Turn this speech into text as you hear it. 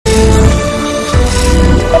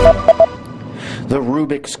The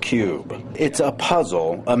Rubik's Cube. It's a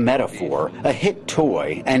puzzle, a metaphor, a hit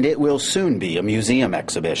toy, and it will soon be a museum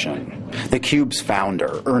exhibition. The cube's founder,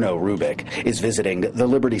 Erno Rubik, is visiting the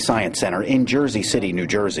Liberty Science Center in Jersey City, New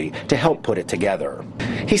Jersey, to help put it together.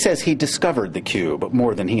 He says he discovered the cube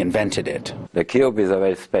more than he invented it. The cube is a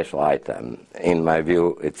very special item. In my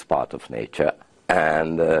view, it's part of nature,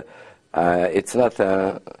 and it's not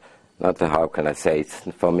a, how can I say,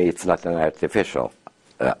 for me it's not an artificial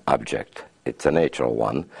object. It's a natural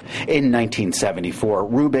one. In 1974,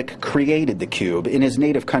 Rubik created the cube in his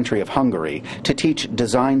native country of Hungary to teach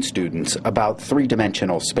design students about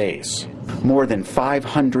three-dimensional space. More than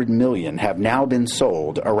 500 million have now been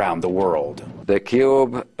sold around the world. The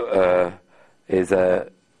cube is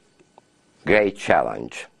a great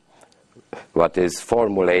challenge, what is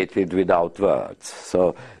formulated without words.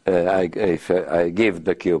 So if I give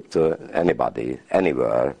the cube to anybody,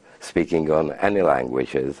 anywhere, speaking on any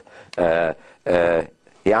languages,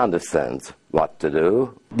 he understands what to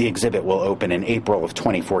do. The exhibit will open in April of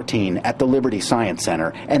 2014 at the Liberty Science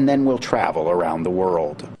Center and then will travel around the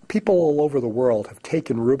world. People all over the world have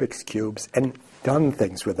taken Rubik's Cubes and done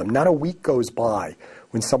things with them. Not a week goes by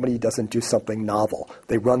when somebody doesn't do something novel.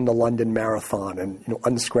 They run the London Marathon and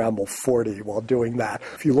unscramble 40 while doing that.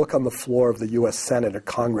 If you look on the floor of the U.S. Senate or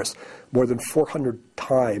Congress, more than 400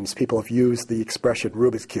 times people have used the expression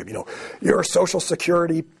Rubik's Cube. Your Social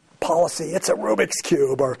Security policy, it's a Rubik's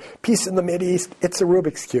Cube, or peace in the Mideast, it's a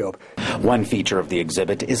Rubik's Cube. One feature of the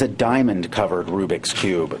exhibit is a diamond-covered Rubik's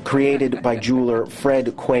Cube created by jeweler Fred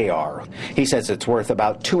Cuellar. He says it's worth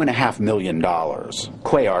about $2.5 million.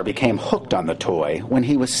 Cuellar became hooked on the toy when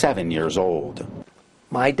he was 7 years old.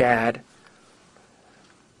 My dad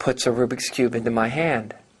puts a Rubik's Cube into my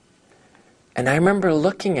hand, and I remember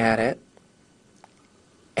looking at it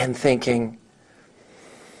and thinking,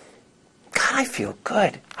 God, I feel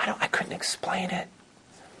good. I couldn't explain it.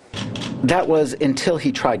 That was until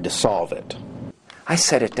he tried to solve it. I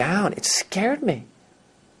set it down. It scared me.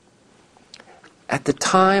 At the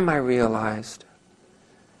time, I realized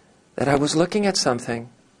that I was looking at something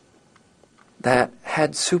that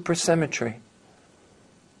had supersymmetry.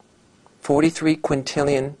 43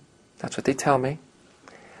 quintillion, that's what they tell me,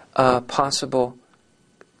 possible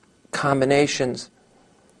combinations,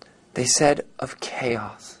 they said, of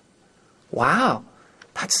chaos. Wow,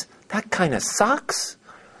 that kind of sucks.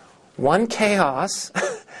 One chaos,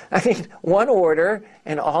 one order,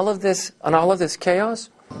 and all of this chaos.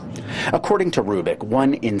 According to Rubik,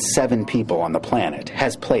 1 in 7 people on the planet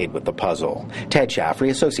has played with the puzzle. Ted Shaffrey,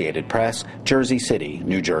 Associated Press, Jersey City,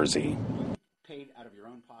 New Jersey.